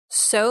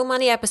So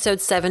Money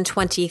episode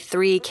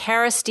 723,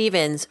 Kara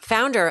Stevens,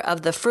 founder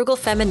of The Frugal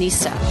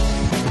Feminista.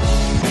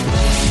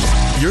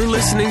 You're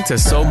listening to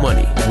So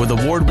Money with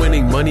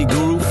award-winning money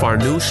guru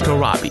Farnoosh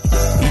Torabi.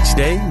 Each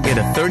day, get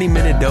a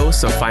 30-minute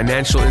dose of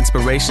financial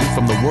inspiration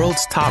from the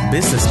world's top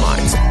business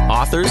minds,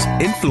 authors,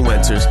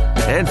 influencers,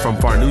 and from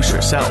Farnoosh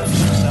herself.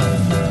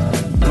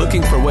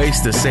 Looking for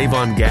ways to save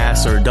on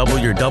gas or double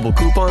your double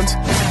coupons?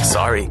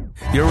 Sorry,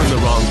 you're in the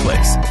wrong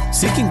place.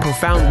 Seeking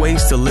profound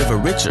ways to live a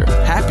richer,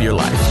 happier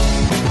life.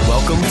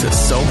 Welcome to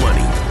So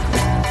Money.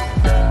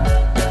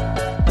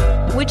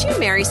 Would you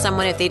marry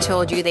someone if they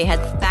told you they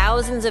had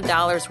thousands of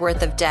dollars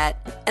worth of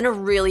debt and a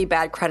really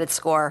bad credit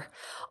score?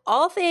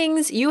 All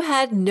things you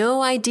had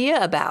no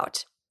idea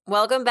about.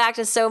 Welcome back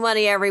to So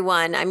Money,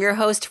 everyone. I'm your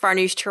host,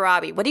 Farnoosh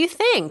Torabi. What do you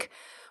think?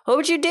 What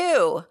would you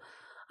do?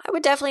 I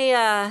would definitely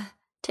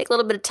take a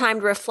little bit of time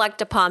to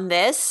reflect upon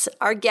this.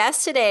 Our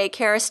guest today,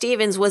 Kara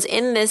Stevens, was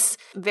in this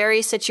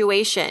very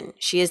situation.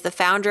 She is the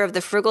founder of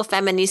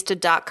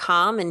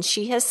thefrugalfeminista.com, and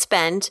she has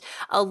spent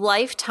a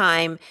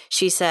lifetime,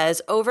 she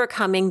says,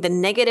 overcoming the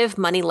negative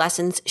money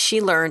lessons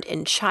she learned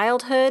in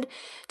childhood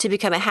to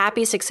become a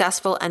happy,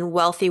 successful, and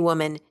wealthy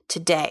woman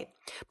today.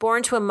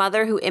 Born to a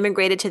mother who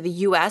immigrated to the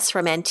U.S.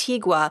 from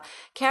Antigua,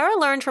 Kara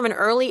learned from an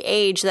early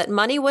age that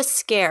money was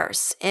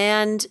scarce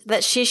and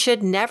that she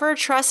should never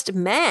trust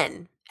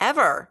men.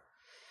 Ever.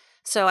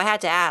 So I had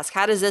to ask,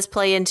 how does this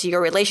play into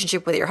your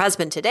relationship with your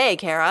husband today,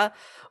 Kara?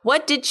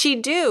 What did she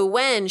do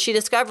when she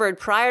discovered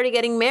prior to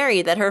getting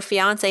married that her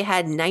fiance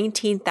had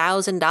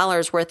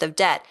 $19,000 worth of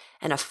debt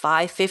and a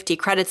 550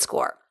 credit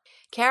score?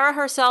 Kara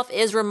herself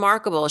is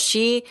remarkable.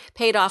 She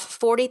paid off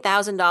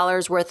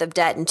 $40,000 worth of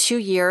debt in 2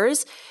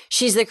 years.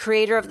 She's the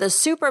creator of the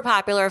super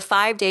popular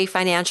 5-Day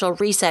Financial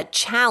Reset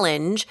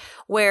Challenge,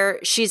 where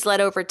she's led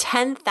over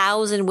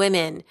 10,000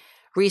 women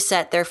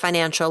reset their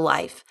financial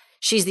life.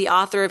 She's the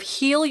author of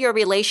Heal Your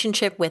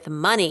Relationship with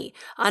Money,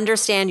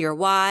 Understand Your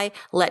Why,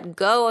 Let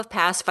Go of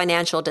Past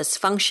Financial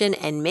Dysfunction,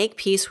 and Make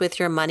Peace with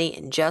Your Money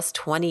in Just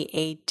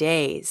 28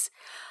 Days.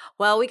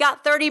 Well, we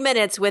got 30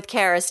 minutes with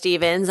Kara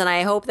Stevens, and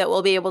I hope that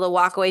we'll be able to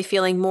walk away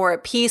feeling more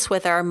at peace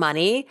with our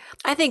money.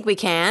 I think we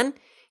can.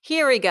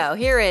 Here we go.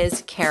 Here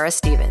is Kara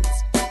Stevens.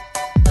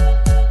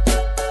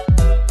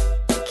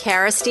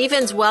 Kara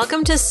Stevens,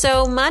 welcome to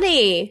So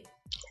Money.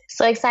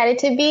 So excited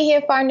to be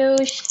here,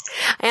 Farnoosh.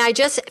 And I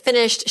just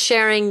finished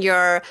sharing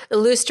your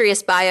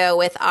illustrious bio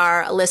with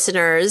our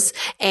listeners,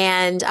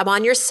 and I'm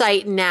on your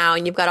site now,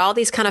 and you've got all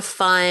these kind of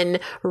fun,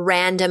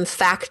 random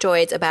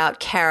factoids about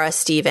Kara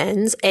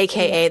Stevens,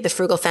 aka The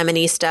Frugal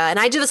Feminista. And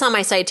I do this on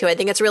my site too. I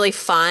think it's really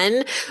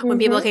fun when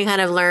people can kind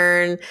of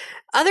learn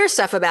other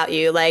stuff about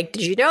you. Like,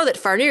 did you know that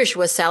Farnoosh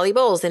was Sally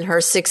Bowles in her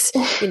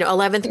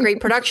 11th grade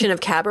production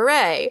of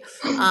Cabaret?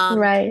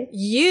 Right.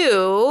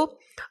 You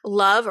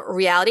love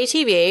reality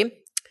TV.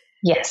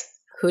 Yes.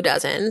 Who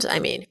doesn't? I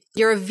mean,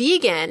 you're a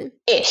vegan.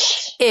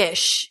 Ish.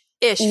 Fake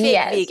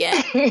vegan.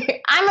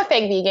 I'm a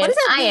fake vegan. What does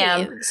that mean? I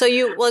am. So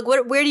you, like,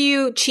 where do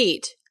you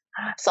cheat?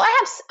 So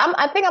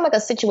I think I'm like a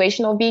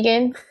situational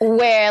vegan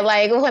where,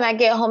 like, when I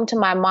get home to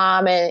my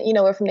mom and,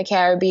 we're from the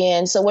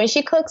Caribbean. So when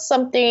she cooks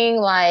something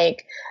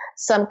like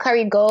some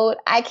curry goat,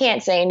 I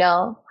can't say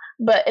no.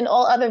 But in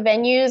all other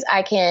venues,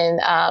 I can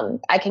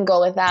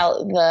go without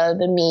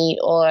the meat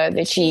or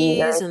the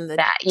cheese and the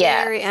that.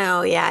 dairy. Yeah.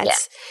 Oh yeah.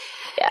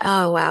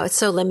 Oh wow. It's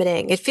so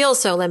limiting. It feels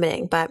so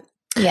limiting, but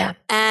yeah.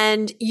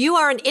 And you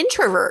are an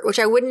introvert, which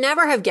I would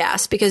never have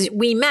guessed because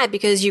we met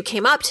because you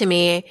came up to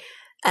me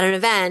at an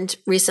event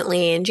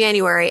recently in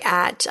January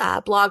at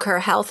Blog Her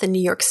Health in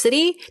New York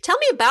City. Tell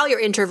me about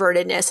your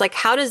introvertedness. Like,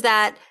 how does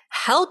that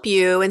help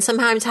you? And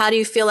sometimes how do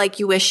you feel like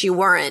you wish you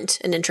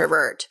weren't an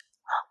introvert?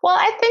 Well,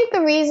 I think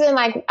the reason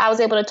I was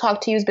able to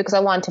talk to you is because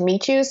I wanted to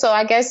meet you. So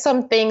I guess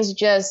some things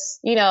just,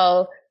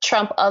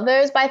 trump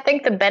others. But I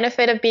think the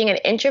benefit of being an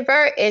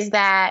introvert is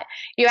that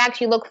you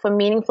actually look for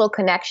meaningful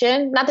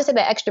connection. Not to say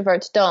that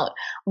extroverts don't,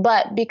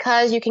 but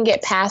because you can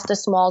get past the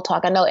small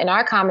talk. I know in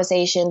our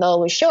conversation, though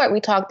it was short, we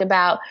talked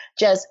about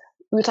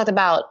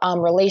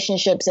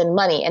relationships and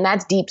money, and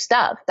that's deep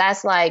stuff.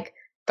 That's like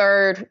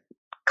third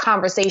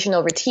conversation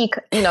over tea,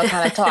 kind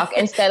of talk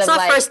instead of like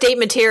not first date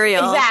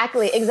material.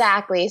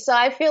 Exactly. So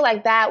I feel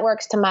like that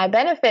works to my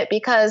benefit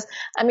because,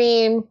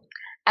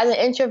 as an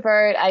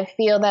introvert, I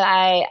feel that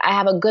I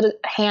have a good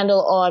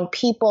handle on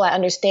people. I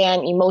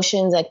understand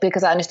emotions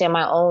because I understand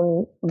my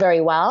own very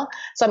well.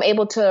 So I'm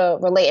able to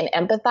relate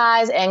and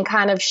empathize and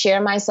kind of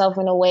share myself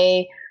in a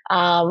way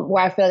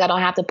where I feel like I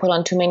don't have to put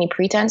on too many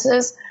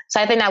pretenses. So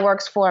I think that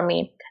works for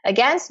me.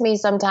 Against me,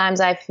 sometimes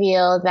I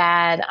feel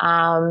that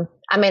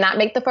I may not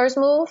make the first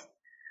move.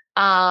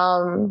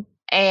 And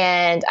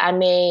I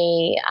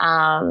may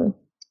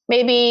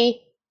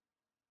maybe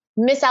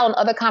miss out on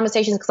other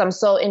conversations because I'm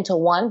so into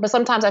one. But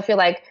sometimes I feel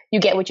like you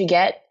get what you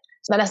get.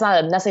 So that's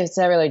not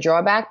necessarily a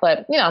drawback,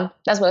 but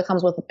that's what it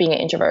comes with being an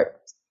introvert.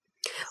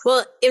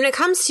 Well, when it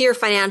comes to your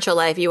financial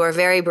life, you are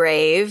very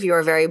brave. You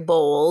are very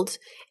bold.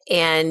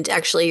 And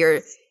actually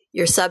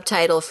your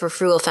subtitle for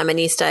Frugal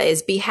Feminista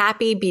is Be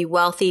Happy, Be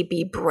Wealthy,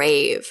 Be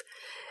Brave.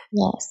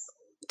 Yes.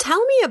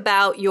 Tell me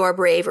about your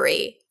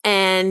bravery.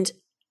 And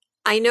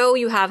I know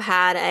you have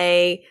had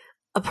a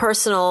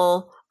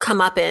personal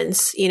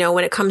comeuppance,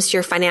 when it comes to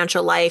your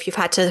financial life. You've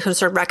had to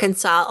sort of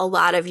reconcile a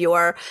lot of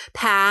your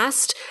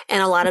past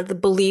and a lot of the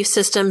belief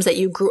systems that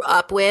you grew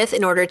up with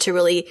in order to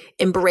really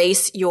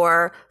embrace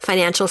your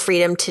financial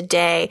freedom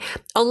today.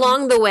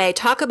 Along the way,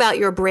 talk about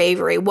your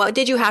bravery. What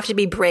did you have to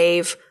be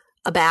brave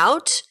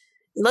about?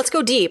 Let's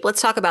go deep.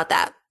 Let's talk about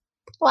that.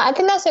 Well, I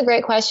think that's a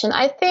great question.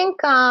 I think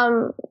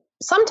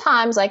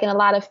sometimes, like in a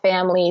lot of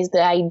families,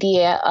 the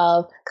idea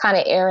of kind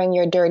of airing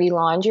your dirty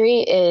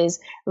laundry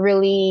is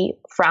really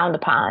frowned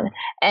upon.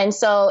 And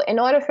so in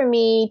order for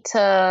me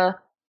to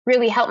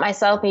really help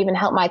myself and even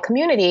help my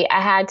community,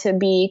 I had to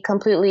be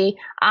completely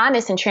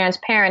honest and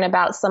transparent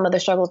about some of the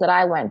struggles that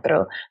I went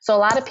through. So a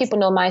lot of people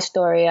know my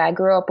story. I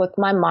grew up with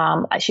my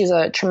mom. She's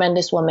a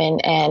tremendous woman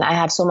and I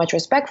have so much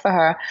respect for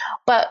her.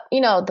 But,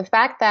 the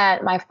fact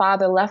that my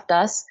father left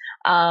us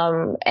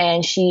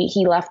and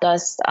he left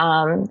us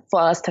for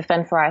us to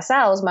fend for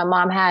ourselves, my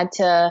mom had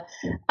to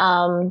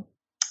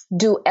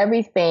do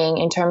everything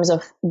in terms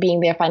of being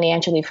there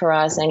financially for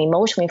us and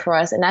emotionally for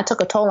us. And that took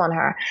a toll on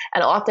her.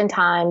 And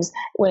oftentimes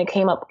when it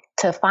came up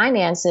to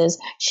finances,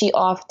 she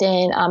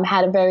often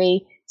had a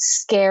very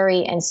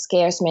scary and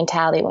scarce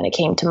mentality when it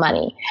came to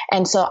money.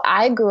 And so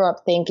I grew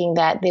up thinking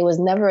that there was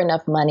never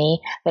enough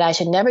money, that I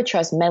should never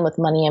trust men with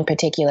money in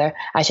particular.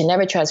 I should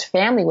never trust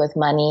family with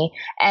money.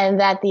 And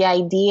that the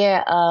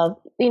idea of,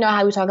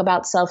 how we talk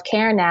about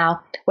self-care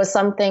now was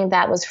something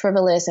that was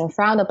frivolous and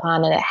frowned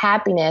upon, and that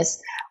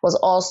happiness was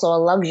also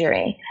a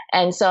luxury.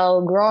 And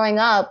so growing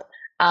up,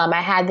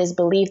 I had this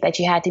belief that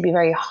you had to be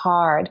very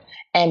hard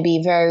and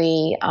be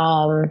very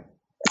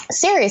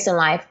serious in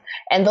life.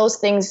 And those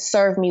things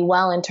served me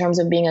well in terms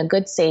of being a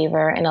good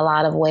saver in a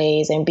lot of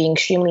ways and being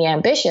extremely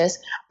ambitious,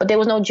 but there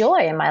was no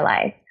joy in my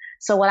life.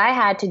 So what I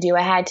had to do,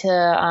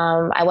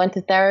 I went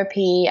to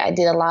therapy. I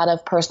did a lot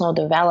of personal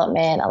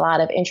development, a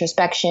lot of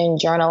introspection,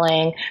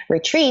 journaling,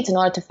 retreats in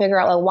order to figure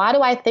out, why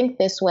do I think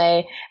this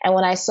way? And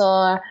when I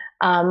saw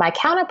my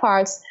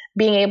counterparts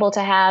being able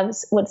to have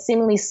what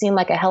seemingly seemed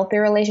like a healthy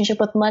relationship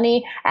with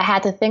money, I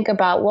had to think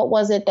about what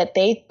was it that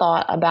they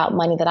thought about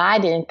money that I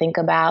didn't think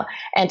about,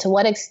 and to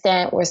what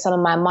extent were some of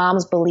my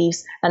mom's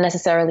beliefs not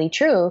necessarily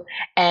true,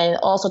 and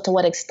also to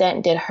what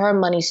extent did her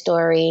money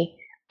story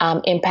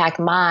impact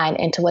mine,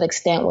 and to what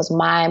extent was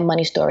my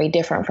money story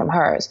different from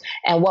hers,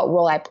 and what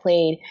role I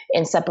played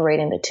in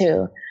separating the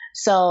two.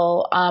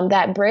 So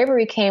that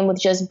bravery came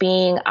with just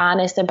being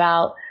honest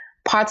about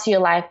parts of your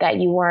life that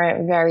you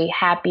weren't very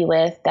happy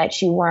with,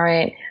 that you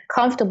weren't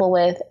comfortable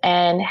with,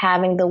 and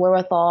having the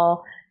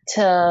wherewithal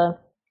to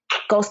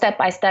go step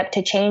by step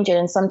to change it.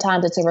 And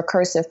sometimes it's a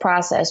recursive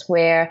process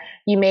where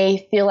you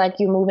may feel like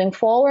you're moving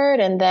forward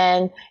and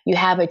then you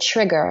have a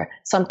trigger,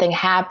 something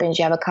happens,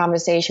 you have a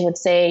conversation with,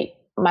 say,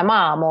 my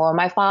mom or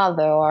my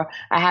father, or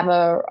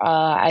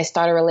I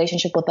start a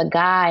relationship with a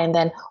guy, and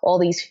then all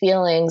these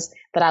feelings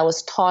that I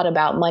was taught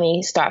about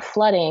money start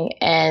flooding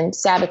and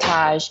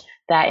sabotage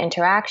that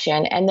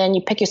interaction. And then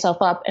you pick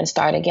yourself up and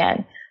start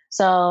again.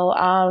 So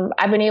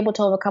I've been able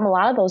to overcome a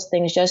lot of those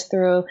things just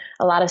through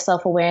a lot of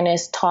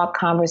self-awareness, talk,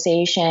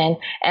 conversation,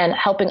 and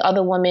helping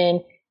other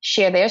women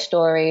share their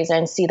stories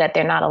and see that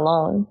they're not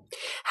alone.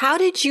 How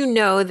did you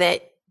know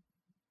that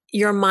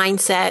your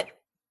mindset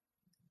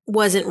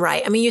wasn't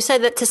right? I mean, you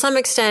said that to some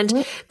extent,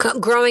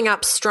 growing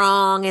up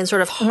strong and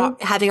sort of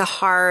having a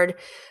hard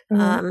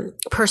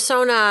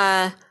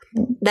persona,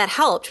 that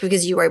helped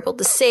because you were able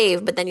to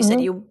save, but then you said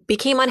you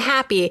became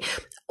unhappy.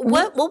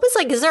 What was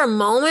like, is there a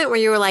moment where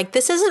you were like,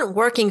 this isn't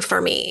working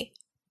for me?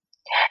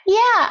 Yeah,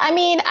 I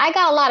mean, I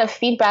got a lot of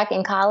feedback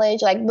in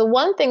college. Like the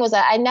one thing was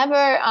that I never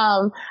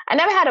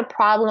had a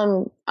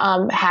problem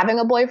having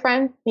a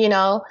boyfriend,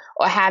 or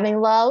having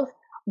love.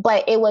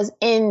 But it was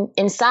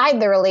inside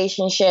the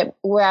relationship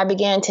where I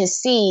began to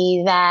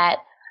see that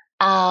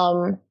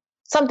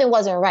something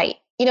wasn't right.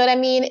 You know what I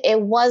mean?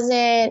 It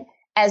wasn't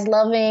as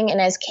loving and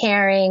as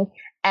caring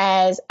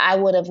as I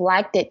would have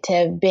liked it to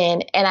have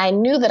been. And I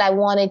knew that I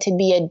wanted to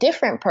be a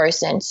different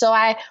person. So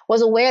I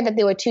was aware that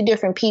there were two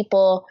different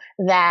people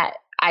that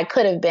I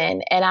could have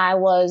been. And I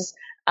was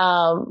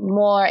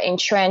more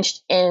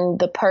entrenched in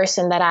the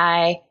person that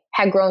I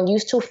had grown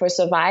used to for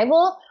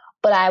survival.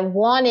 But I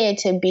wanted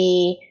to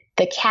be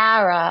the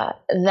Kara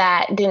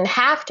that didn't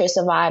have to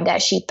survive,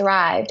 that she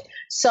thrived.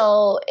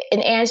 So in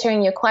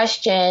answering your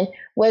question,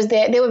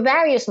 there were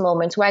various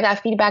moments where I got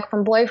feedback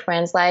from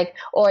boyfriends,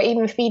 or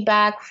even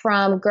feedback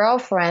from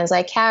girlfriends,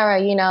 like,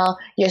 Kara,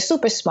 you're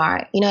super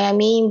smart, you know what I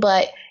mean?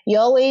 But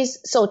you're always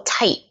so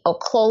tight or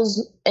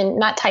close, and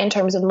not tight in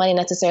terms of money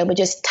necessarily, but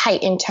just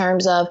tight in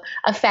terms of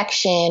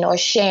affection or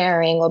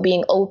sharing or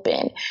being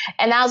open.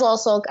 And that was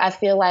also, I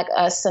feel like,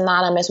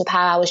 synonymous with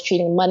how I was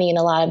treating money in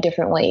a lot of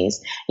different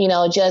ways,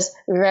 just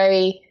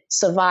very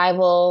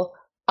survival,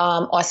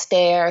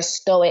 austere,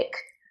 stoic,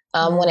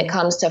 when it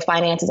comes to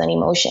finances and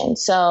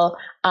emotions. So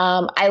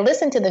I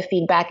listened to the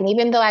feedback, and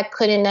even though I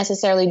couldn't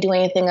necessarily do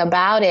anything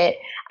about it,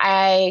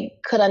 I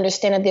could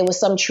understand that there was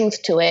some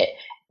truth to it.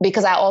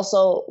 because I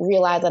also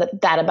realized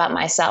that about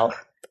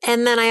myself.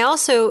 And then I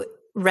also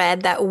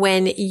read that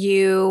when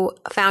you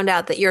found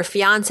out that your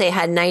fiance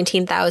had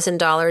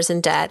 $19,000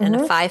 in debt and a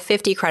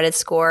 550 credit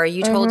score,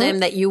 you told him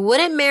that you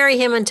wouldn't marry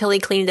him until he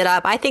cleaned it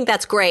up. I think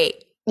that's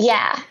great.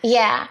 Yeah.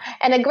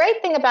 And the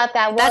great thing about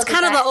that was that's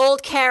kind of the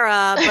old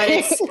Kara,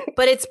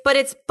 but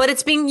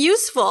it's being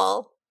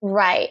useful.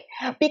 Right.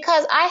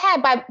 Because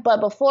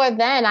but before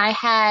then I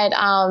had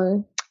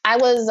I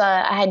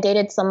had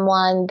dated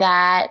someone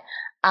that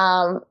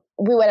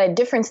we were at a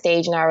different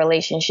stage in our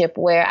relationship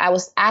where I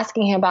was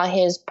asking him about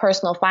his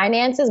personal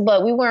finances,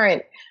 but we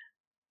weren't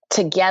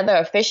together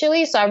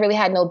officially. So I really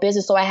had no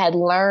business. So I had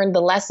learned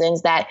the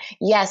lessons that,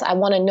 yes, I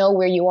want to know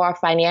where you are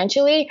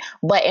financially,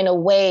 but in a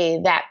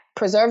way that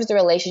preserves the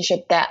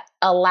relationship, that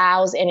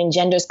allows and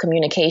engenders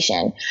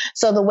communication.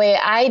 So the way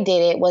I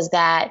did it was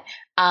that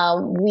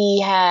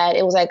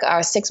it was like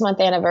our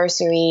 6-month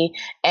anniversary,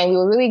 and we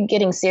were really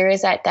getting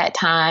serious at that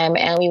time.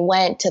 And we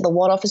went to the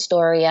Waldorf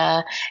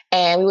Astoria,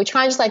 and we were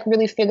trying to just like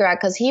really figure out,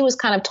 because he was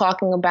kind of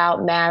talking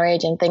about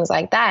marriage and things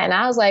like that. And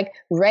I was like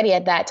ready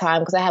at that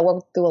time because I had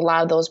worked through a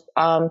lot of those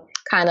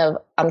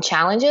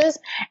challenges.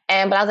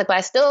 But I was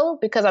like,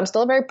 because I'm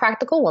still a very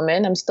practical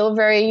woman, I'm still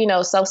very,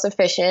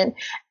 self-sufficient.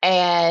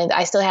 And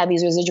I still have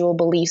these residual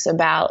beliefs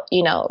about,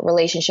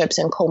 relationships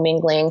and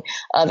commingling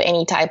of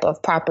any type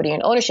of property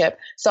and ownership.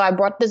 So I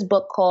brought this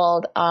book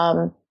called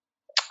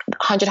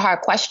 100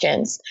 Hard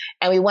Questions,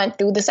 and we went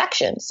through the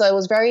sections. So it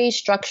was very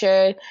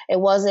structured. It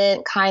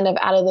wasn't kind of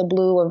out of the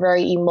blue or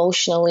very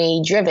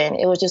emotionally driven.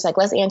 It was just like,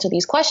 let's answer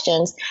these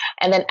questions.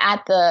 And then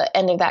at the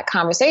end of that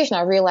conversation,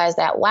 I realized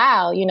that,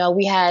 wow,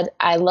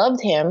 I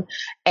loved him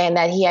and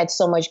that he had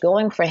so much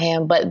going for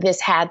him, but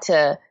this had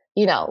to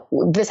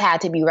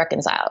be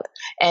reconciled.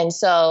 And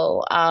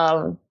so,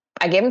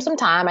 I gave him some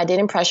time. I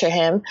didn't pressure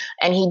him,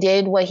 and he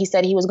did what he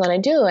said he was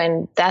going to do.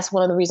 And that's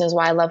one of the reasons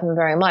why I love him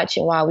very much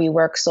and why we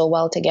work so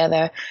well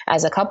together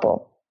as a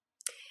couple.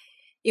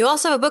 You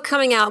also have a book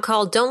coming out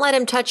called Don't Let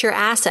Him Touch Your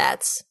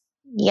Assets.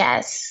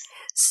 Yes.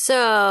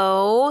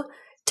 So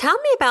tell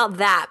me about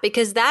that,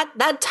 because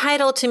that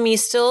title to me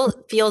still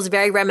feels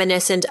very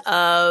reminiscent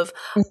of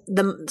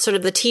the sort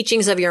of the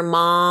teachings of your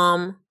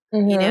mom,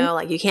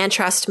 like you can't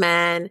trust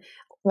men.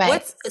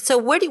 Right.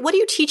 What do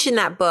you teach in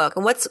that book,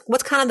 and what's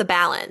kind of the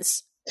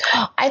balance?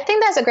 I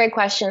think that's a great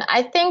question.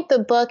 I think the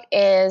book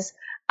is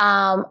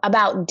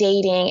about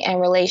dating and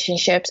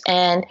relationships,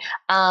 and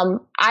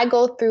I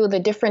go through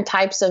the different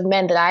types of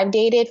men that I've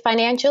dated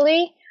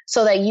financially,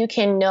 so that you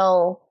can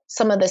know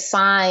some of the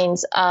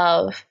signs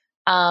of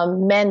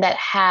men that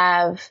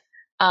have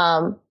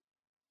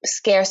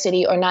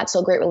scarcity or not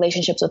so great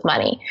relationships with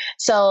money.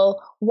 So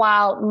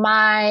while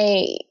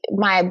my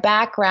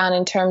background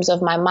in terms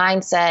of my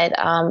mindset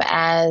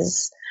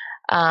as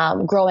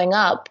growing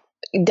up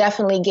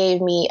definitely gave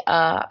me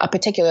a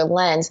particular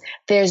lens,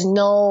 there's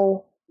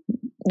no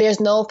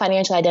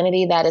financial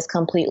identity that is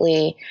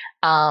completely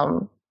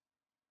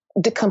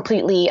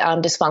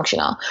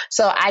dysfunctional.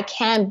 So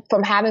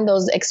from having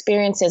those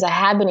experiences, I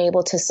have been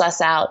able to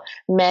suss out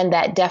men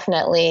that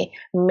definitely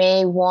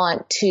may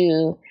want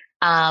to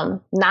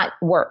not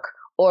work,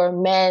 or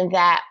men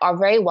that are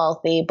very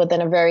wealthy, but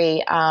then are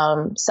very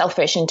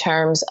selfish in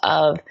terms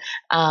of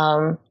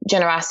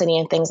generosity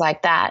and things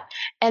like that.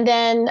 And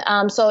then,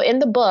 so in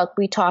the book,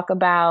 we talk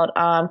about,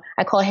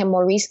 I call him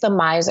Maurice the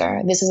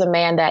Miser. This is a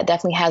man that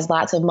definitely has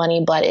lots of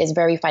money, but is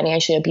very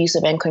financially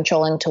abusive and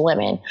controlling to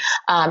women,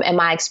 and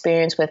my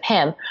experience with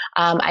him.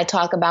 I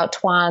talk about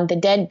Twan the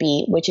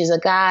Deadbeat, which is a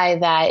guy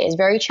that is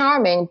very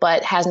charming,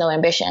 but has no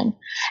ambition.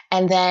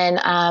 And then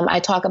I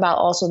talk about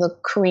also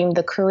Kareem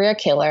the Career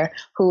Killer,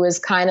 who is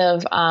kind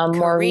of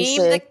Maurice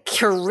the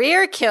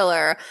Career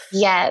Killer.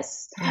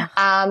 Yes.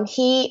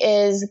 He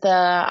is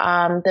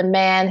the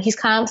man. He's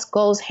kind of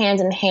goes hand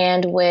in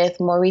hand with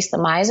Maurice the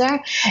Miser,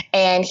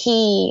 and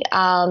he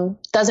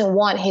doesn't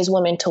want his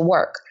women to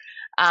work.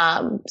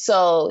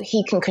 So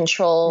he can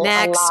control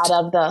a lot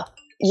of the.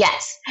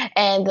 Yes.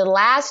 And the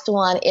last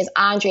one is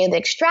Andre the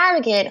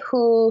Extravagant,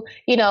 who,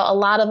 a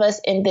lot of us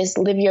in this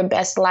live your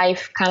best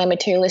life kind of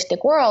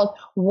materialistic world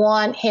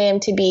want him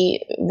to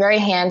be very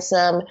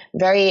handsome,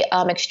 very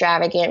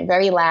extravagant,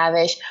 very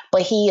lavish,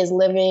 but he is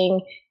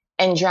living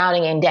and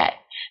drowning in debt.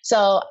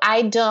 So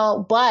I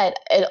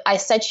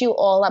set you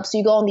all up. So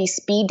you go on these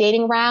speed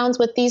dating rounds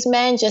with these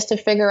men just to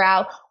figure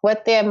out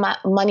what their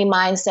money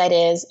mindset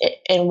is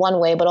in one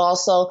way, but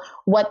also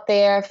what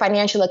their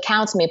financial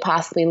accounts may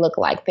possibly look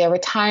like, their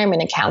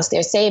retirement accounts,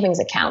 their savings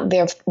account,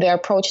 their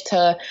approach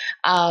to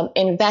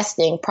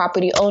investing,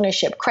 property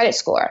ownership, credit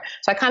score.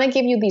 So I kind of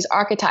give you these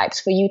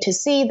archetypes for you to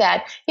see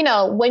that,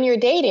 when you're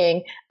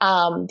dating,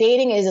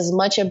 dating is as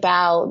much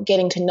about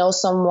getting to know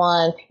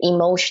someone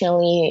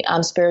emotionally,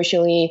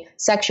 spiritually,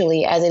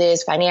 sexually, as it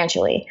is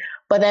financially.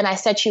 But then I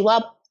set you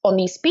up on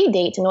these speed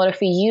dates in order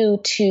for you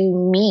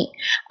to meet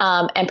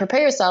and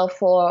prepare yourself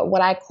for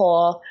what I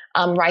call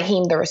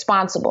Raheem the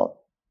Responsible.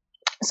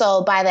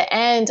 So by the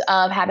end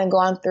of having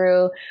gone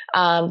through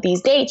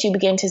these dates, you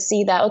begin to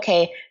see that,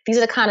 okay, these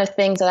are the kind of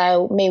things that I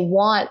may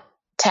want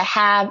to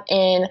have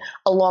in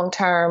a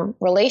long-term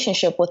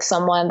relationship with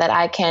someone that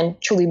I can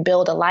truly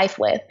build a life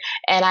with.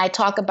 And I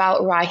talk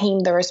about Raheem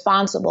the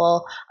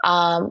Responsible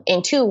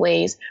in two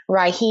ways.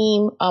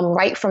 Raheem,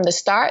 right from the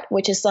start,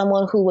 which is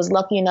someone who was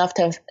lucky enough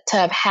to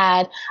have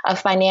had a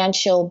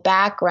financial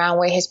background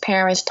where his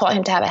parents taught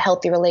him to have a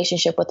healthy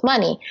relationship with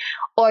money.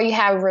 Or you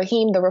have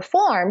Raheem the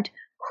Reformed,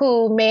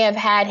 who may have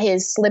had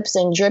his slips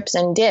and drips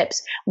and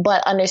dips,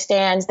 but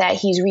understands that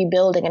he's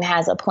rebuilding and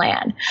has a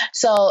plan.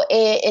 So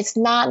it's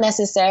not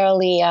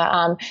necessarily,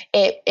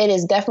 it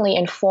is definitely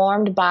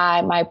informed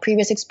by my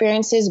previous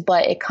experiences,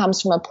 but it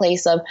comes from a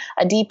place of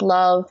a deep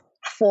love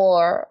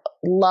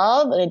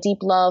and a deep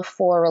love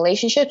for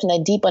relationships and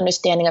a deep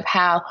understanding of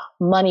how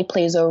money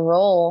plays a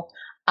role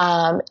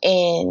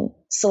in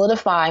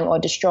solidifying or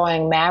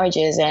destroying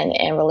marriages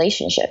and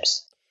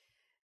relationships.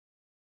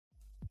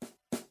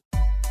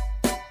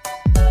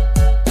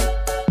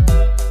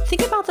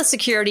 Think about the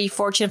security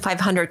Fortune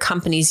 500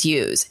 companies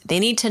use. They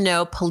need to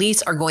know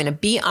police are going to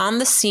be on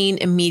the scene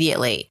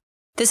immediately.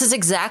 This is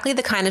exactly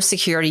the kind of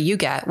security you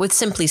get with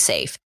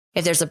SimpliSafe.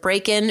 If there's a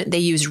break-in, they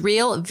use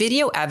real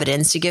video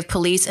evidence to give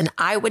police an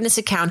eyewitness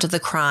account of the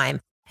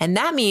crime. And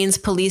that means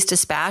police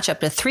dispatch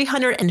up to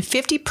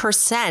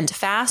 350%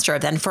 faster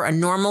than for a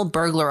normal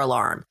burglar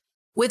alarm.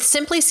 With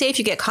SimpliSafe,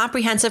 you get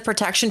comprehensive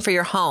protection for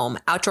your home.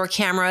 Outdoor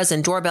cameras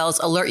and doorbells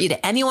alert you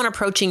to anyone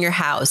approaching your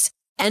house.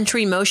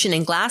 Entry, motion,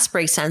 and glass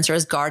break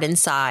sensors guard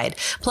inside.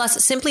 Plus,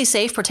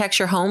 SimpliSafe protects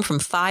your home from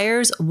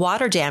fires,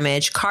 water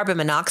damage, carbon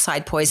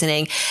monoxide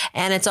poisoning,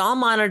 and it's all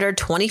monitored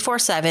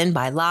 24/7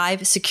 by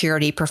live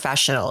security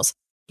professionals.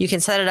 You can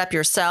set it up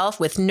yourself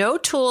with no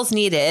tools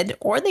needed,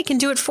 or they can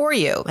do it for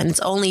you, and it's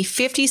only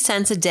 50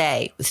 cents a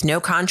day with no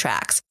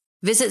contracts.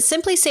 Visit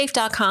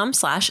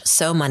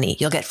SimpliSafe.com/SoMoney.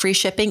 You'll get free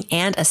shipping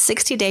and a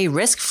 60-day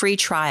risk-free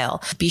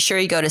trial. Be sure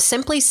you go to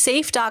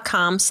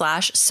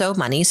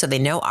SimpliSafe.com/SoMoney so they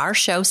know our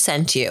show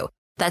sent you.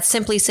 That's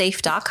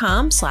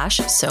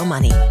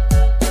SimpliSafe.com/SoMoney.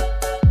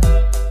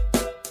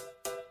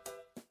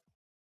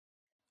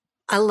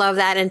 I love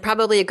that, and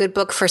probably a good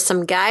book for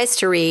some guys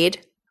to read.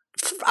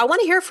 I want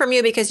to hear from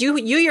you because you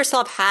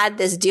yourself had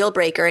this deal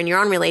breaker in your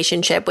own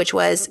relationship, which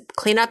was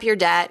clean up your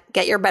debt,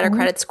 get your better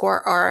credit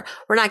score, or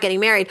we're not getting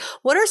married.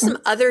 What are some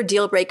other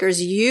deal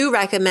breakers you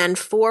recommend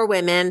for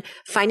women,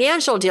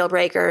 financial deal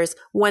breakers,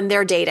 when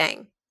they're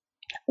dating?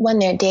 When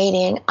they're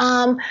dating,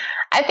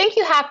 I think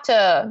you have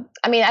to,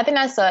 I think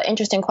that's an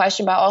interesting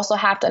question, but I also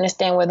have to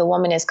understand where the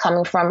woman is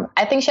coming from.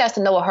 I think she has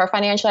to know what her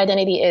financial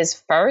identity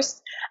is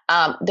first.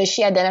 Does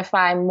she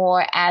identify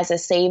more as a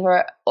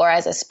saver or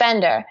as a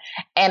spender?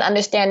 And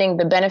understanding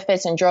the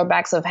benefits and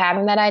drawbacks of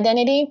having that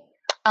identity.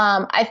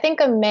 I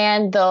think a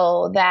man,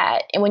 though,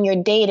 that when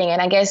you're dating,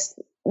 and I guess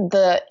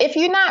if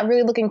you're not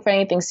really looking for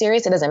anything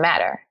serious, it doesn't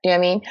matter. Do you know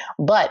what I mean?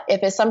 But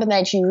if it's something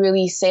that you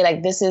really say,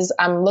 like,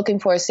 I'm looking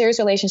for a serious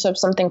relationship,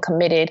 something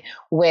committed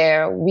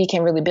where we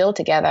can really build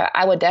together,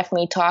 I would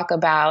definitely talk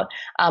about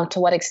to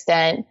what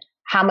extent,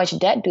 how much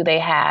debt do they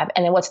have,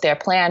 and then what's their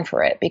plan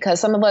for it? Because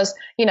some of us,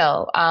 you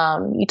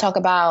talk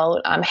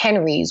about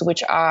Henrys,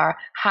 which are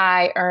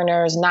high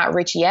earners, not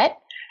rich yet.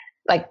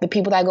 Like the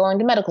people that go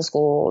into medical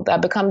school,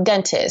 that become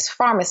dentists,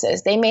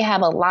 pharmacists, they may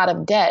have a lot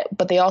of debt,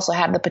 but they also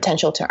have the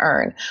potential to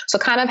earn. So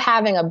kind of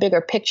having a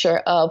bigger picture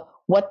of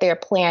what their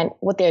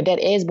debt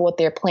is, but what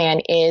their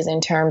plan is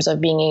in terms of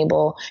being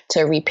able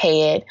to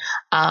repay it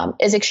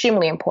is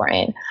extremely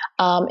important.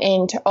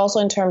 And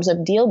also in terms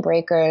of deal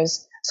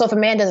breakers. So if a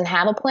man doesn't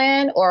have a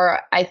plan, or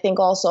I think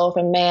also if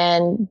a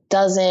man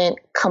doesn't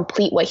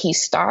complete what he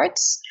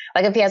starts,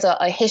 like if he has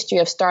a history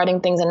of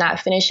starting things and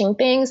not finishing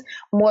things,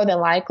 more than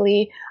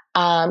likely,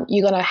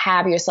 you're going to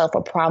have yourself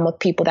a problem with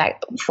people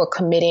for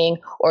committing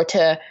or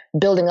to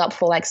building up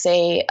for, like,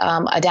 say,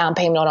 a down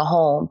payment on a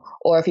home.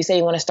 Or if you say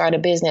you want to start a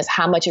business,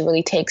 how much it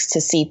really takes to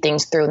see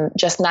things through,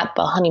 just not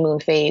the honeymoon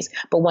phase,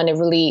 but when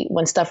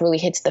stuff really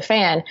hits the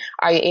fan,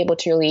 are you able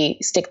to really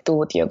stick through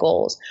with your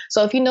goals?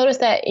 So if you notice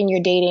that in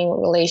your dating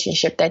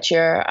relationship that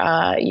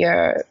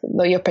your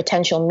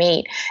potential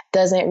mate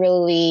doesn't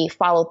really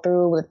follow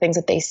through with the things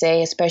that they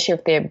say, especially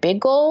if they're big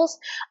goals,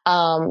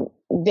 you're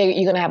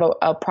going to have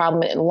a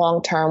problem in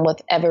long term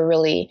with ever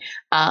really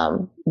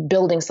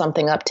building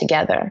something up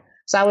together.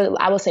 So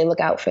I would say look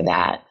out for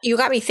that. You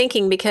got me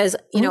thinking because,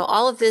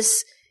 all of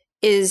this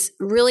is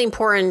really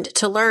important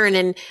to learn.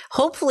 And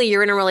hopefully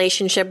you're in a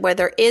relationship where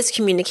there is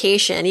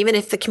communication, even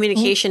if the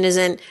communication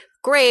isn't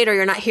great or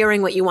you're not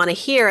hearing what you want to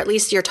hear, at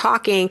least you're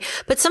talking.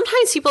 But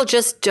sometimes people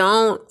just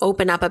don't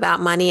open up about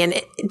money. And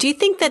do you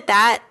think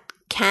that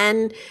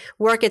can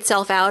work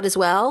itself out as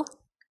well?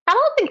 I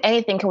don't think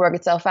anything can work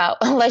itself out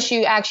unless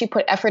you actually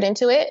put effort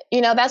into it.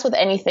 That's with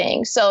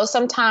anything. So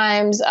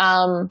sometimes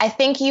I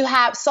think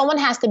someone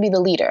has to be the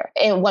leader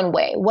in one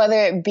way,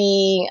 whether it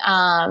be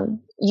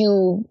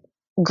you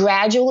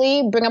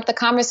gradually bring up the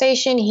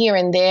conversation here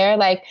and there.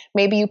 Like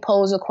maybe you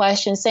pose a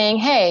question saying,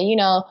 hey,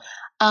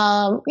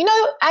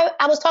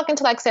 I was talking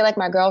to like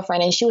my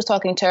girlfriend, and she was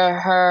talking to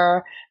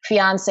her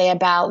fiance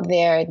about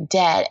their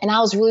debt. And I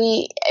was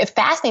really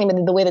fascinated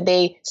with the way that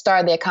they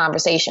started their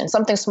conversation.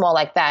 Something small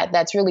like that,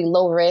 that's really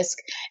low risk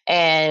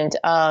and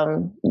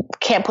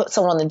can't put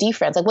someone on the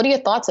defense. Like, what are your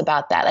thoughts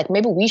about that? Like,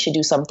 maybe we should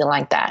do something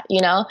like that,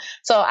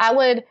 So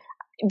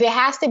there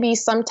has to be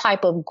some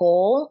type of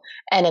goal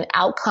and an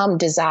outcome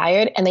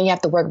desired, and then you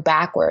have to work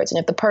backwards. And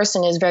if the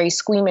person is very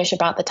squeamish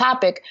about the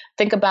topic,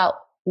 think about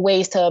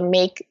ways to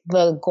make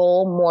the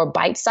goal more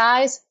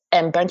bite-sized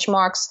and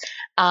benchmarks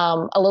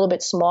a little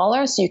bit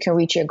smaller so you can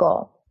reach your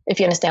goal, if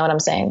you understand what I'm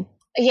saying.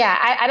 Yeah,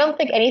 I don't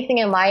think anything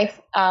in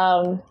life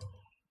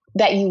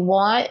that you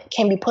want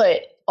can be put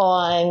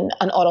on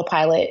an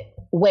autopilot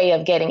way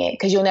of getting it,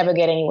 because you'll never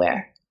get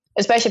anywhere,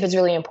 especially if it's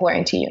really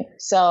important to you.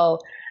 So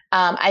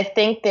I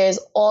think there's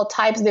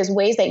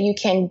ways that you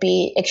can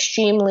be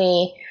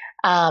extremely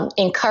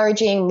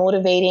encouraging,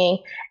 motivating,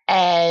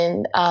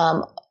 and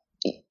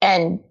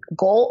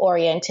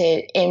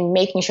goal-oriented in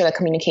making sure that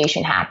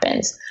communication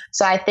happens.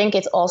 So I think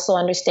it's also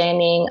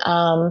understanding,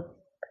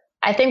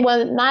 I think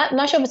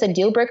not sure if it's a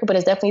deal breaker, but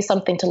it's definitely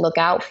something to look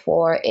out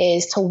for,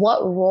 is to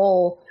what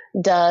role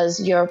does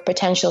your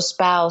potential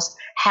spouse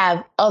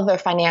have other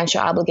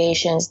financial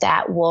obligations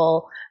that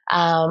will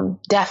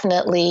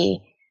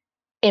definitely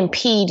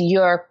impede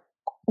your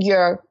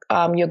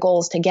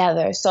goals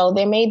together. So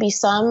there may be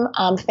some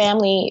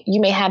family,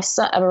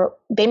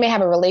 they may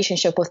have a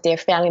relationship with their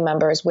family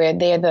members where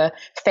they're the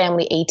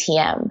family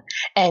ATM.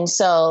 And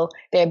so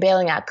they're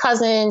bailing out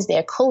cousins,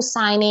 they're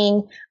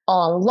co-signing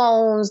on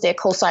loans, they're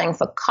co-signing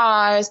for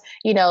cars,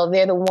 they're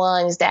the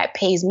ones that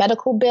pays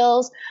medical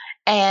bills.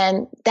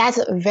 And that's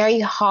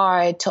very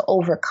hard to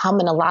overcome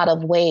in a lot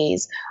of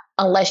ways,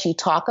 unless you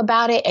talk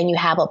about it and you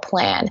have a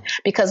plan.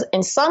 Because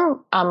in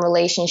some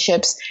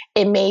relationships,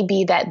 it may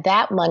be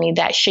that money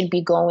that should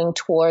be going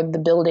toward the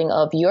building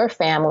of your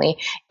family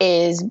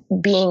is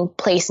being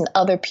placed in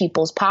other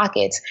people's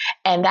pockets.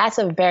 And that's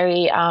a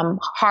very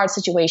hard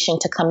situation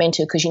to come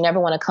into, because you never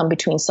want to come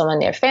between someone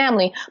and their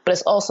family, but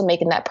it's also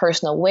making that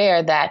person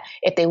aware that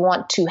if they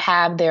want to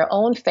have their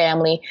own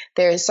family,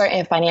 there's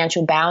certain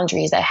financial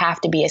boundaries that have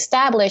to be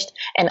established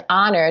and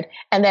honored,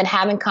 and then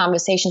having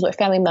conversations with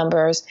family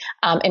members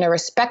in a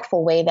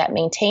respectful way that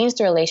maintains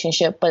the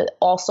relationship, but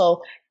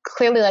also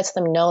clearly lets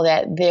them know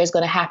that there's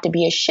going to have to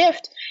be a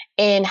shift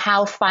in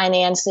how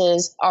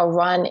finances are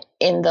run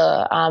in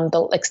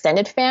the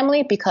extended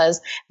family,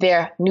 because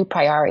they're new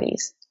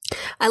priorities.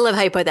 I love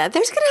how you put that.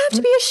 There's going to have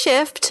to be a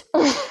shift,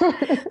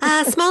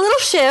 a small little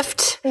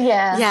shift.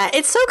 Yeah. Yeah.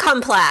 It's so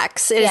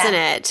complex, isn't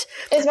it?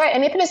 It's right.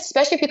 And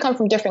especially if you come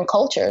from different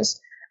cultures,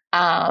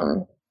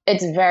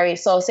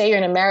 it's so say you're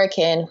an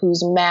American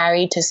who's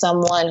married to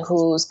someone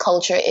whose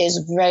culture is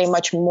very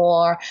much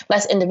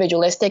less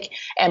individualistic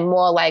and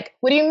more like,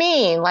 what do you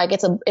mean? Like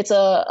it's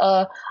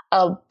a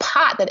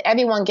pot that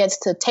everyone gets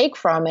to take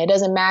from. It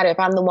doesn't matter if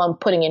I'm the one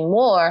putting in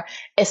more,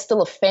 it's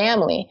still a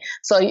family.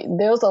 So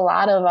there's a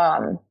lot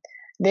of,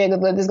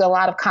 there's a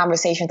lot of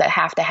conversations that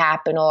have to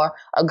happen, or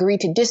agree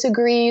to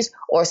disagrees,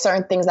 or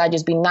certain things that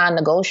just be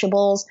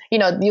non-negotiables.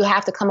 You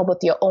have to come up with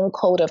your own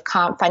code of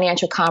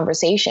financial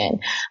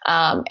conversation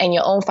and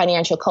your own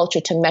financial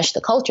culture to mesh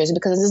the cultures,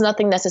 because there's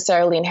nothing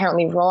necessarily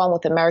inherently wrong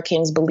with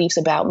Americans' beliefs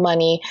about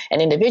money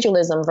and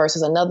individualism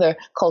versus another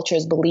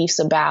culture's beliefs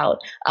about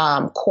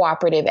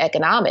cooperative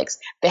economics.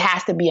 There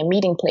has to be a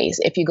meeting place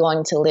if you're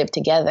going to live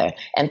together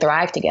and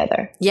thrive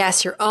together.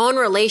 Yes, your own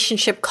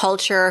relationship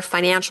culture,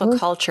 financial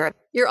culture.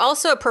 You're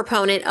also a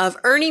proponent of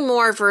earning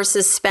more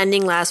versus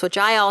spending less, which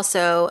I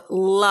also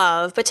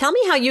love. But tell me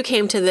how you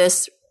came to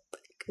this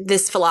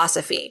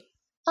philosophy.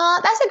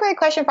 That's a great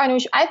question,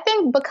 Farnoosh. I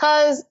think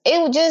because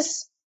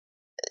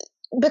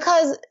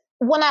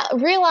when I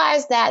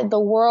realized that the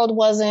world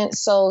wasn't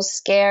so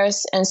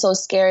scarce and so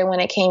scary when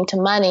it came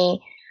to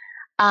money,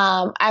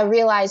 I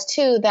realized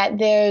too that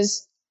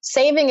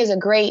saving is a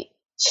great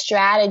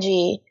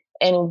strategy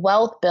in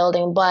wealth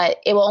building, but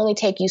it will only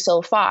take you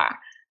so far.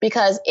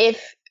 Because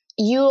if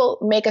you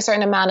make a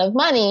certain amount of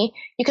money,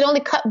 you can only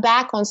cut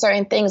back on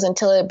certain things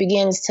until it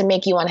begins to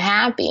make you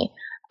unhappy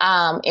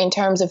in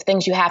terms of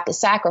things you have to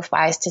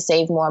sacrifice to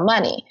save more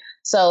money.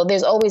 So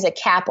there's always a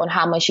cap on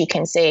how much you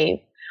can save.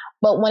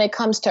 But when it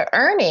comes to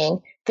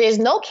earning, there's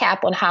no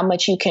cap on how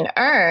much you can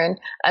earn,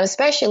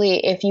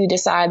 especially if you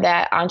decide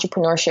that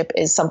entrepreneurship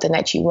is something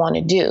that you want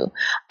to do.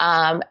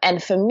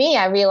 And for me,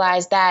 I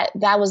realized that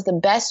was the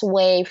best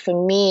way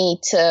for me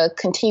to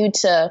continue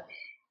to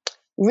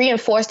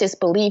reinforce this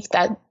belief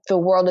that the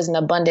world is an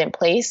abundant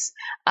place,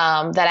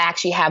 that I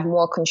actually have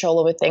more control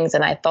over things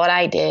than I thought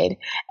I did,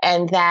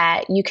 and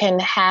that you can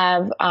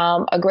have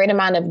a great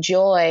amount of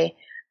joy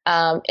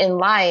in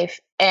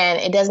life, and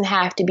it doesn't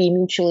have to be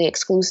mutually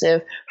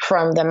exclusive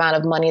from the amount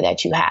of money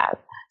that you have.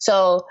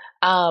 So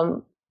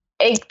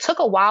it took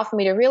a while for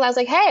me to realize,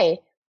 like, hey,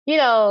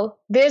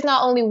 there's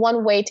not only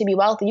one way to be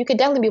wealthy. You could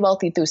definitely be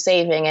wealthy through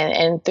saving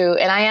I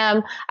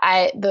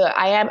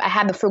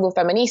have the frugal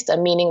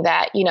feminista, meaning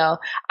that,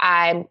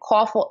 I'm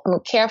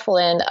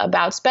careful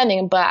about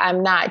spending, but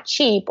I'm not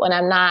cheap and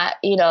I'm not,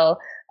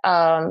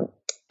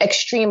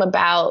 extreme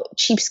about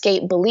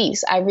cheapskate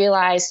beliefs. I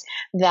realized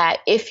that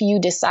if you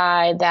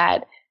decide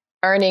that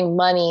earning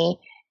money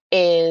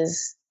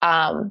is,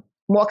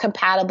 more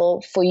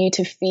compatible for you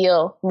to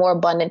feel more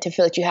abundant, to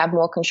feel that you have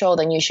more control,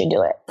 then you should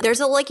do it.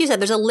 Like you said,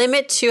 there's a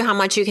limit to how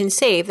much you can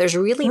save. There's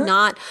really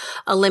not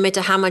a limit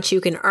to how much you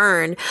can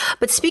earn.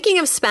 But speaking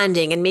of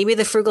spending, and maybe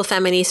the Frugal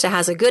Feminista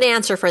has a good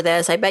answer for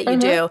this, I bet you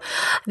do.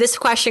 This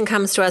question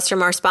comes to us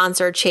from our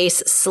sponsor,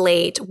 Chase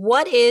Slate.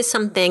 What is a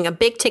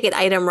big ticket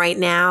item right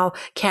now,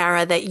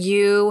 Kara, that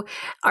you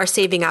are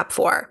saving up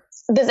for?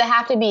 Does it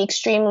have to be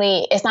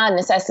it's not a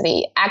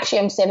necessity. Actually,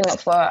 I'm saving up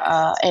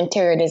for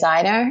interior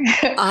designer.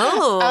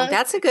 Oh,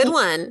 that's a good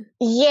one.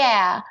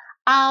 Yeah.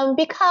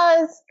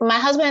 Because my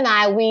husband and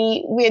I,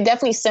 we are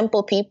definitely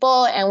simple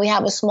people and we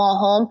have a small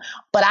home,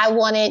 but I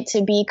want it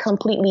to be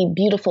completely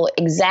beautiful,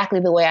 exactly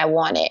the way I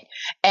want it.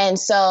 And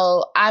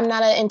so I'm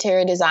not an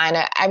interior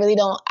designer. I really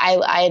don't,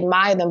 I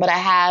admire them, but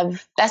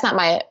that's not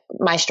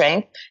my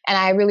strength. And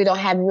I really don't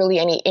have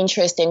any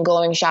interest in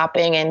going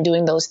shopping and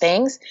doing those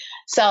things.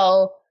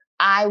 So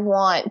I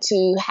want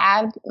to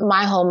have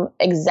my home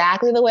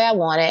exactly the way I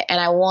want it,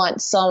 and I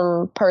want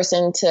some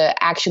person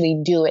to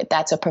actually do it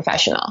that's a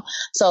professional.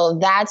 So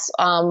that's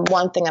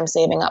one thing I'm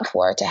saving up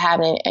for, to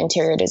have an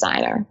interior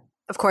designer.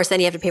 Of course, then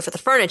you have to pay for the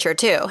furniture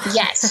too.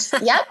 Yes.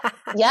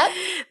 Yep.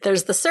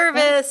 There's the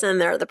service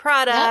and there are the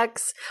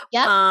products.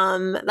 Yep.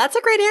 That's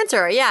a great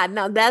answer. Yeah,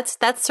 no, that's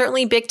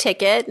certainly big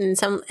ticket. And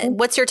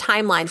what's your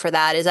timeline for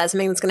that? Is that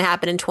something that's going to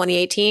happen in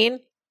 2018?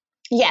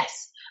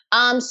 Yes.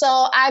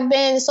 So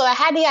I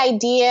had the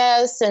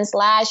idea since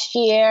last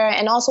year.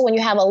 And also when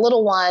you have a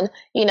little one,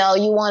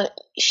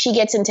 she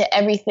gets into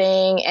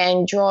everything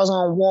and draws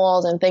on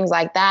walls and things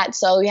like that.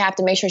 So you have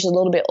to make sure she's a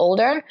little bit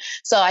older.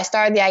 So I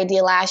started the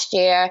idea last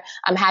year.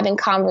 I'm having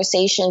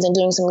conversations and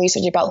doing some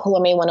research about who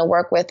I may want to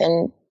work with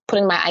and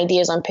putting my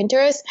ideas on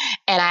Pinterest.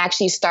 And I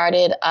actually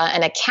started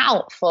an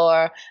account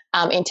for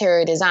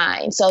interior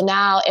design. So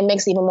now it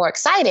makes it even more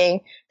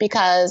exciting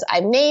because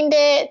I've named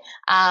it.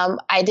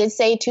 I did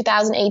say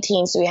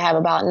 2018, so we have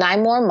about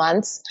 9 more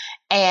months.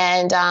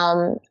 And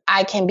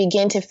I can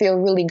begin to feel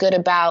really good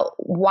about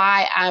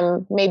why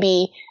I'm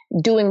maybe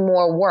doing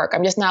more work.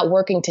 I'm just not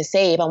working to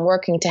save. I'm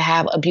working to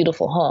have a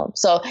beautiful home.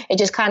 So it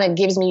just kind of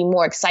gives me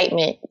more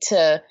excitement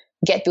to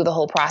get through the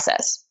whole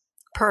process.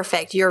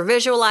 Perfect. You're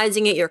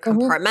visualizing it. You're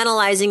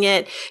compartmentalizing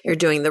it. You're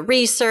doing the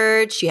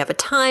research. You have a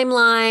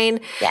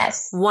timeline.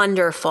 Yes.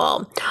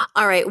 Wonderful.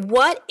 All right.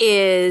 What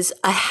is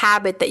a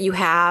habit that you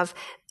have,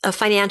 a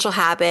financial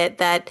habit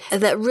that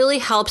really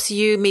helps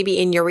you maybe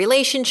in your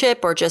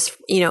relationship or just,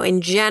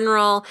 in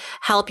general,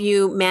 help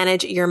you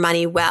manage your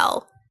money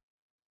well?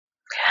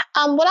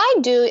 What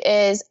I do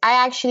is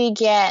I actually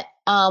get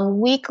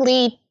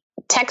weekly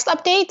text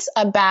updates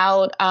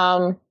about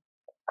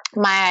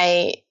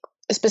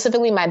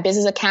specifically my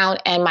business account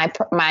and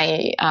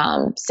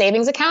my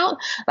savings account.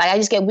 Like I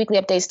just get weekly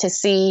updates to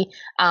see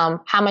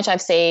how much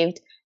I've saved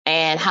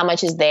and how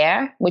much is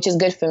there, which is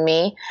good for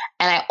me.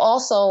 And I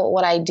also,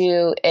 what I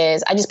do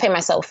is I just pay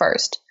myself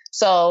first.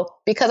 So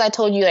because I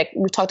told you, like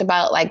we talked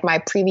about like my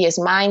previous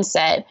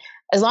mindset,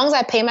 as long as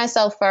I pay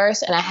myself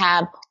first and I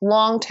have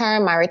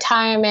long-term, my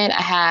retirement,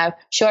 I have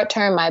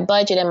short-term, my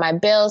budget and my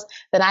bills,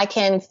 then I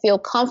can feel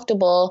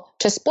comfortable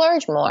to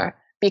splurge more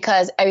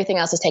because everything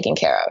else is taken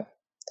care of.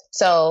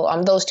 So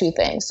those two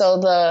things. So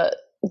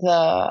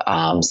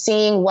the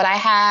seeing what I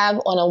have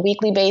on a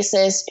weekly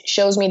basis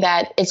shows me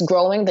that it's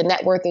growing. The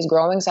net worth is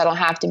growing, so I don't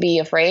have to be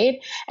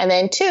afraid. And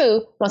then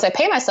 2, once I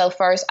pay myself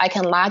first, I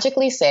can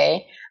logically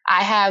say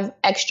I have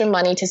extra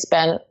money to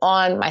spend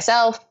on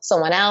myself,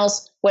 someone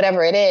else,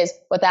 whatever it is,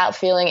 without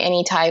feeling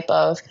any type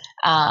of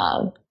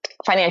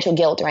financial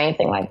guilt or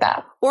anything like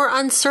that. Or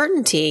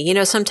uncertainty.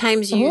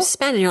 Sometimes you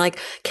spend and you're like,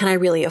 can I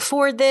really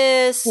afford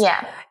this?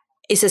 Yeah.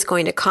 Is this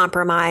going to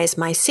compromise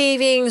my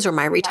savings or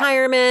my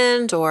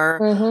retirement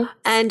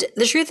and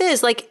the truth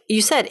is, like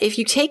you said, if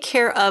you take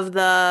care of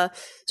the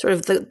sort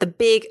of the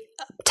big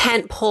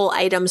tent pole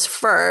items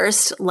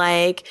first,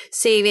 like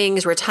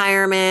savings,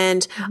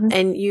 retirement,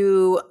 and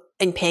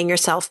paying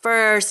yourself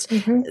first,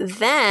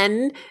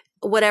 then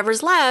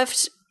whatever's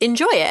left,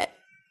 enjoy it.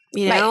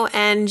 Right.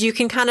 And you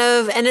can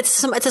and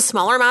it's a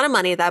smaller amount of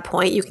money at that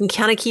point. You can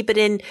kind of keep it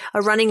in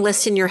a running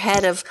list in your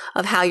head of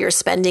how you're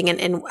spending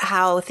and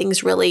how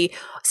things really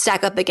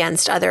stack up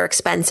against other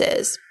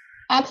expenses.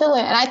 Absolutely.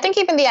 And I think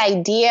even the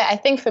idea,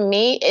 for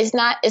me, it's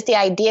the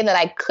idea that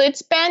I could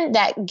spend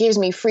that gives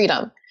me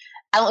freedom.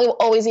 I don't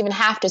always even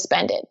have to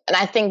spend it. And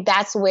I think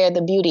that's where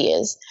the beauty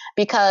is,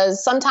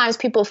 because sometimes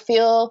people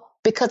feel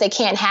because they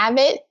can't have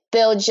it,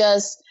 they'll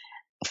just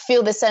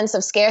feel the sense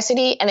of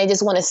scarcity and they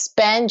just want to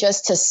spend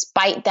just to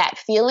spite that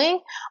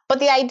feeling. But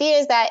the idea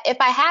is that if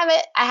I have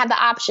it, I have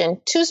the option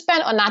to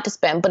spend or not to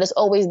spend, but it's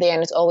always there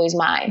and it's always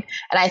mine.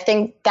 And I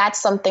think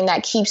that's something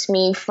that keeps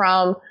me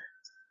from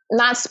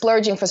not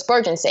splurging for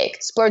splurging's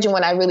sake, splurging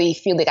when I really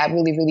feel like I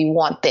really, really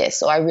want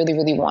this or I really,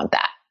 really want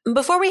that.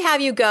 Before we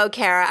have you go,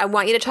 Kara, I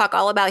want you to talk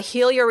all about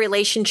Heal Your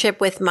Relationship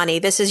with Money.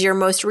 This is your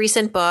most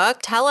recent book.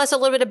 Tell us a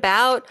little bit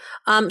about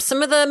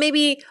some of the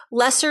maybe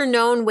lesser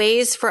known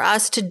ways for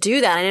us to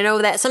do that. And I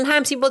know that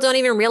sometimes people don't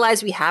even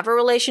realize we have a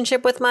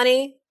relationship with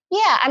money.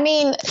 Yeah, I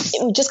mean,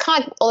 just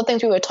kind of all the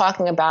things we were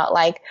talking about,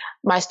 like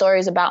my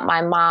stories about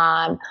my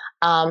mom,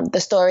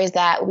 the stories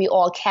that we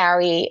all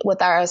carry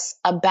with us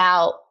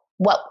about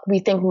what we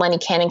think money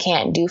can and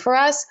can't do for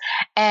us.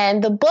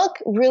 And the book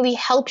really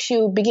helps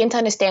you begin to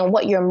understand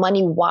what your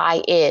money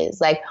why is.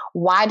 Like,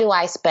 why do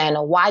I spend,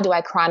 or why do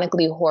I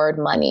chronically hoard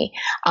money?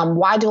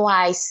 Why do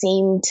I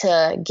seem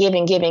to give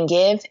and give and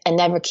give and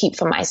never keep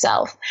for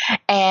myself?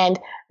 And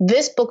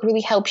this book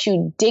really helps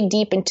you dig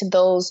deep into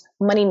those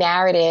money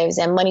narratives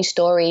and money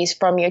stories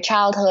from your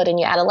childhood and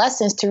your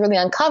adolescence to really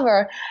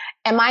uncover,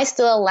 am I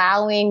still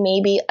allowing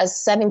maybe a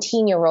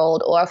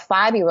 17-year-old or a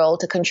 5-year-old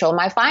to control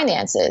my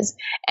finances?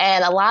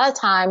 And a lot of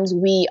times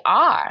we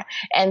are.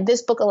 And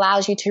this book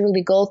allows you to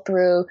really go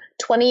through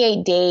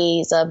 28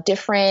 days of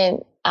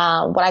different,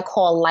 what I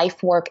call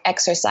life work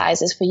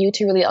exercises for you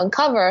to really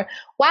uncover,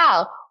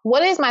 wow,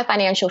 what is my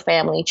financial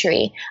family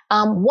tree?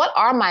 What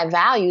are my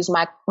values,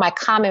 my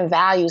common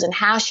values, and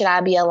how should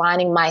I be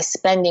aligning my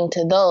spending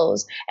to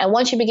those? And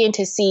once you begin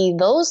to see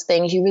those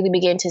things, you really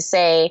begin to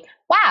say,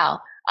 wow,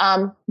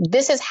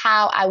 this is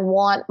how I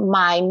want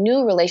my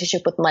new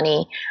relationship with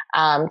money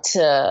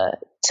to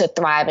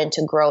thrive and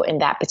to grow in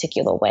that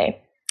particular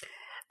way.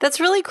 That's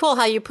really cool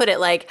how you put it.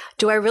 Like,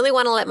 do I really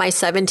want to let my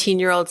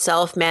 17-year-old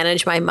self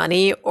manage my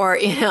money, or,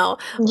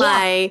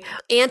 my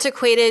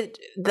antiquated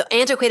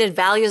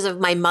values of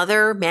my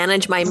mother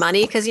manage my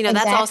money? Because,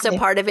 that's also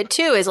part of it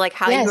too, is like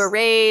how you were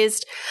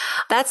raised.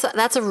 That's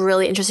a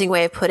really interesting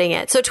way of putting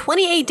it. So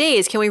 28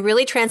 days, can we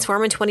really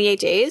transform in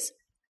 28 days?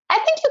 I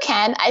think you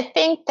can. I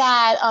think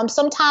that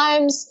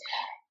sometimes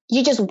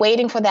you're just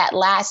waiting for that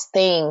last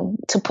thing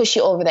to push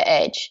you over the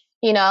edge,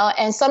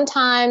 and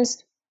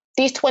sometimes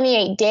these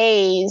 28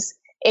 days,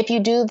 if you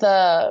do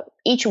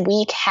each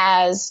week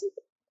has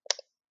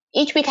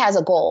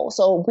a goal.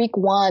 So week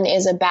 1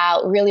 is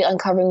about really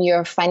uncovering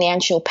your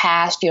financial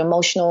past, your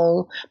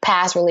emotional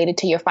past related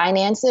to your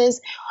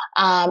finances.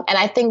 And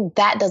I think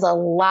that does a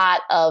lot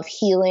of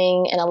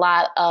healing and a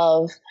lot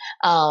of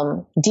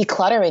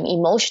decluttering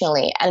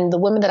emotionally. And the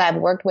women that I've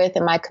worked with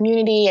in my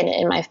community and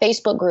in my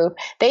Facebook group,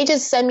 they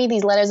just send me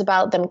these letters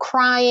about them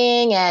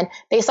crying, and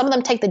some of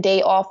them take the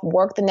day off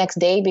work the next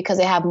day because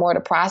they have more to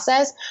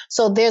process.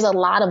 So there's a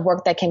lot of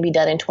work that can be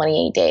done in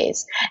 28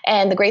 days.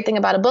 And the great thing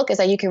about a book is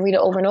that you can read it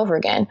over and over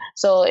again.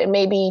 So it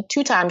may be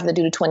 2 times the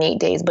due to 28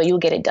 days, but you'll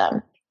get it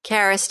done.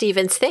 Kara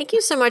Stevens, thank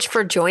you so much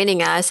for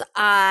joining us.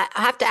 I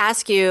have to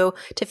ask you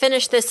to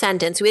finish this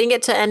sentence. We didn't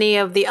get to any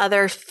of the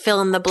other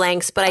fill in the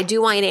blanks, but I do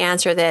want you to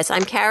answer this.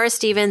 I'm Kara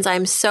Stevens.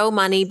 I'm so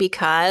money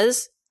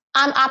because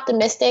I'm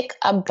optimistic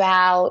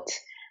about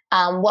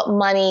what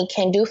money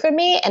can do for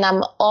me, and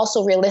I'm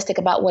also realistic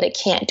about what it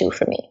can't do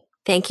for me.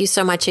 Thank you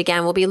so much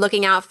again. We'll be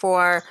looking out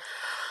for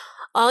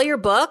all your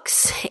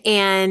books.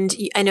 And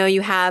I know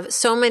you have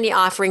so many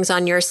offerings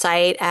on your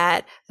site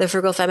at The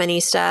Frugal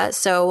Feminista.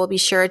 So we'll be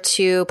sure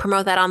to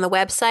promote that on the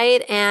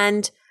website.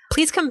 And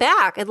please come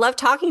back. I'd love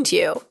talking to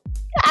you.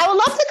 I would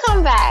love to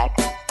come back.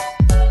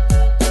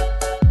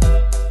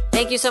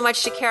 Thank you so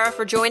much to Kara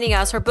for joining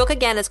us. Her book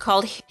again is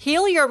called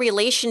Heal Your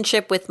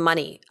Relationship with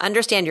Money.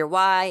 Understand your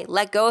why,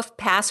 let go of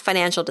past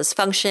financial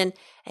dysfunction,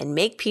 and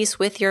make peace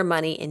with your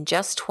money in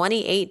just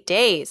 28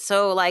 days.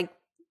 So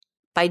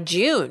by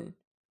June,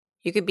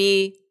 you could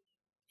be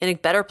in a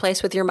better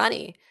place with your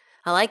money.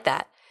 I like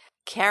that.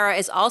 Kara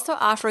is also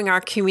offering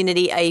our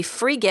community a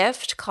free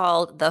gift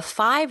called the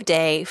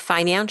 5-Day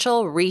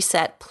Financial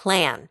Reset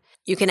Plan.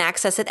 You can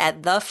access it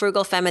at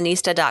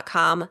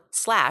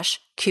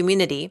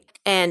thefrugalfeminista.com/community.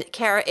 And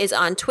Kara is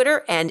on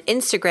Twitter and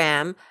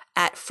Instagram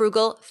at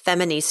Frugal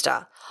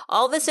Feminista.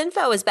 All this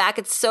info is back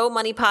at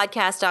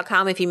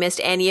SoMoneyPodcast.com if you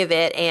missed any of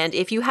it. And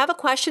if you have a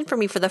question for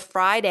me for the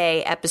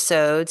Friday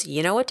episodes,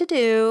 you know what to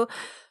do.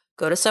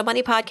 Go to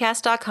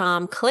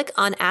SoMoneyPodcast.com, click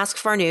on Ask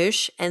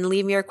Farnoosh, and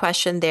leave me your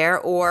question there,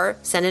 or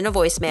send in a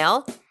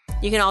voicemail.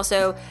 You can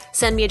also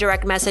send me a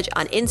direct message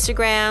on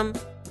Instagram,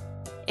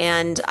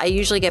 and I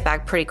usually get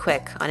back pretty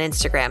quick on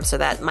Instagram, so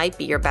that might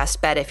be your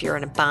best bet if you're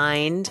in a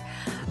bind.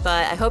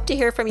 But I hope to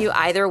hear from you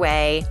either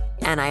way,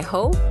 and I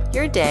hope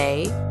your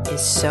day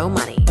is so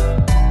money.